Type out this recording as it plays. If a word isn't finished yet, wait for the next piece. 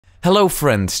Hello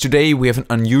friends, today we have an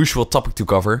unusual topic to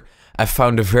cover. I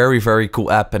found a very cool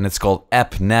app and it's called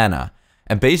App Nana.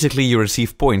 And basically you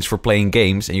receive points for playing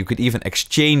games and you could even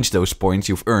exchange those points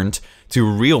you've earned to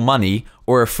real money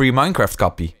or a free Minecraft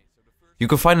copy. You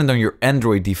can find it on your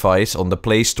Android device on the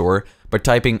Play Store by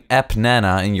typing App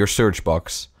Nana in your search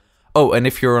box. Oh, and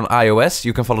if you're on iOS,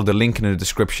 you can follow the link in the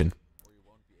description.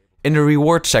 In the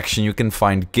reward section you can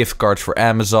find gift cards for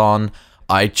Amazon,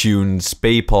 iTunes,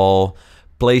 PayPal,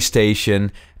 PlayStation,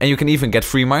 and you can even get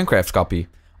free Minecraft copy.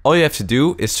 All you have to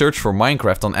do is search for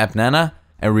Minecraft on App Nana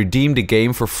and redeem the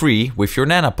game for free with your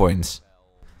Nana points.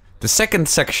 The second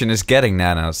section is getting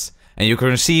Nanas, and you can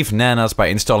receive Nanas by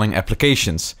installing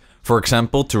applications. For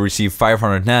example, to receive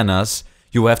 500 Nanas,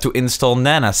 you have to install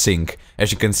NanaSync.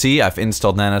 As you can see, I've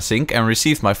installed NanaSync and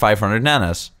received my 500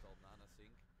 Nanas.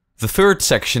 The third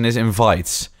section is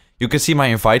invites. You can see my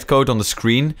invite code on the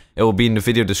screen, it will be in the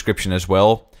video description as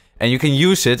well. And you can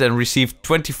use it and receive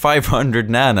 2500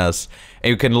 Nanas.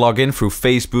 And you can log in through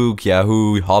Facebook,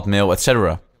 Yahoo, Hotmail,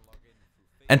 etc.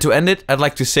 And to end it, I'd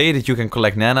like to say that you can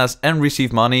collect Nanas and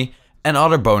receive money and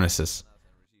other bonuses.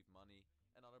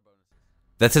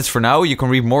 That's it for now, you can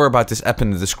read more about this app in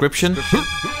the description.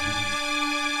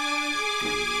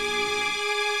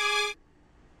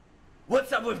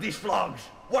 What's up with these vlogs?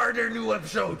 Why are there new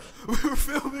episodes? We're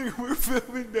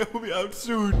filming, they'll be out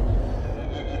soon.